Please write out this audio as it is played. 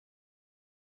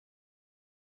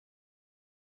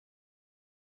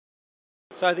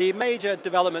So the major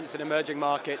developments in emerging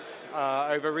markets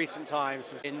over recent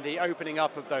times has been the opening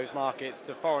up of those markets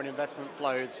to foreign investment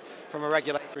flows from a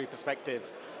regulatory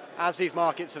perspective. As these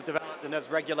markets have developed and as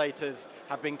regulators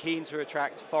have been keen to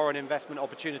attract foreign investment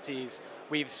opportunities,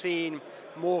 we've seen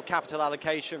more capital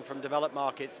allocation from developed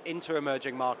markets into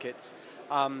emerging markets.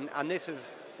 And this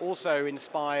has also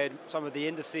inspired some of the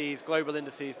indices, global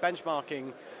indices,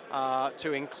 benchmarking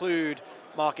to include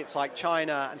markets like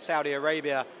China and Saudi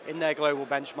Arabia in their global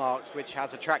benchmarks, which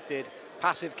has attracted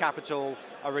passive capital,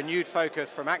 a renewed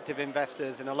focus from active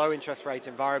investors in a low interest rate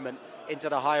environment into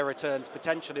the higher returns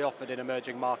potentially offered in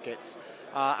emerging markets.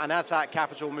 And as that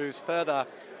capital moves further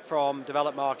from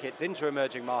developed markets into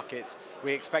emerging markets,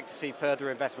 we expect to see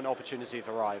further investment opportunities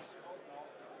arise.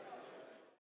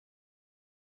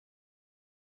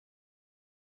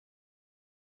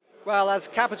 Well, as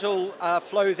capital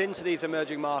flows into these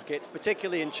emerging markets,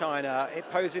 particularly in China, it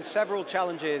poses several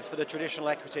challenges for the traditional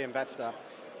equity investor.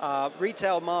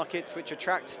 Retail markets which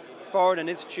attract foreign and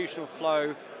institutional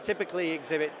flow typically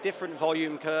exhibit different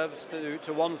volume curves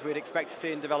to ones we'd expect to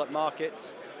see in developed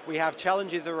markets. We have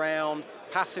challenges around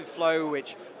passive flow,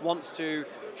 which wants to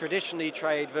traditionally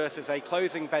trade versus a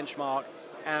closing benchmark.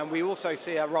 And we also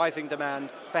see a rising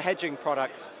demand for hedging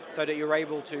products so that you're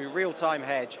able to real-time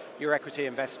hedge your equity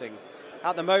investing.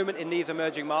 At the moment in these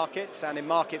emerging markets and in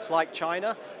markets like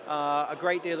China, a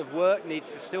great deal of work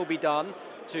needs to still be done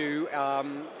to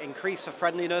increase the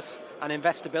friendliness and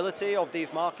investability of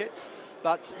these markets.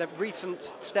 But the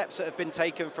recent steps that have been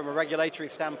taken from a regulatory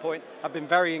standpoint have been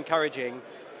very encouraging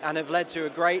and have led to a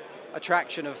great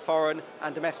attraction of foreign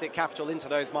and domestic capital into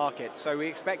those markets. So we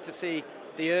expect to see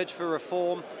the urge for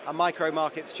reform and micro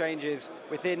markets changes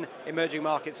within emerging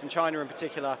markets, and China in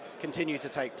particular, continue to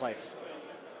take place.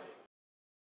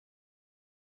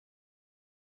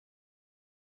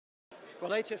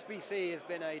 Well, HSBC has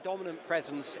been a dominant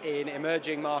presence in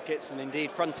emerging markets and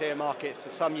indeed frontier markets for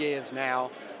some years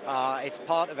now. It's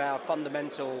part of our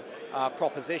fundamental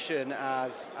proposition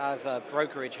as a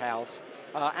brokerage house.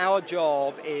 Our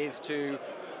job is to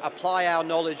apply our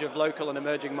knowledge of local and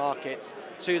emerging markets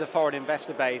to the foreign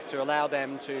investor base to allow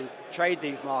them to trade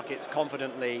these markets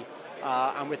confidently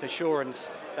and with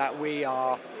assurance that we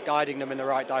are guiding them in the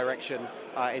right direction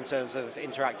in terms of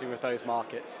interacting with those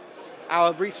markets.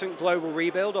 Our recent global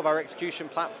rebuild of our execution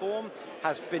platform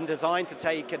has been designed to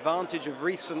take advantage of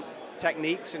recent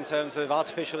techniques in terms of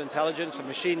artificial intelligence and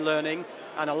machine learning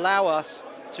and allow us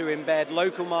to embed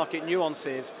local market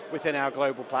nuances within our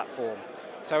global platform.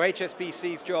 So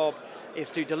HSBC's job is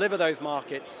to deliver those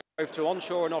markets both to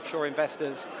onshore and offshore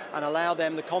investors and allow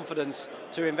them the confidence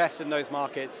to invest in those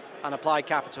markets and apply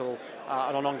capital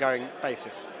on an ongoing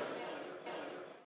basis.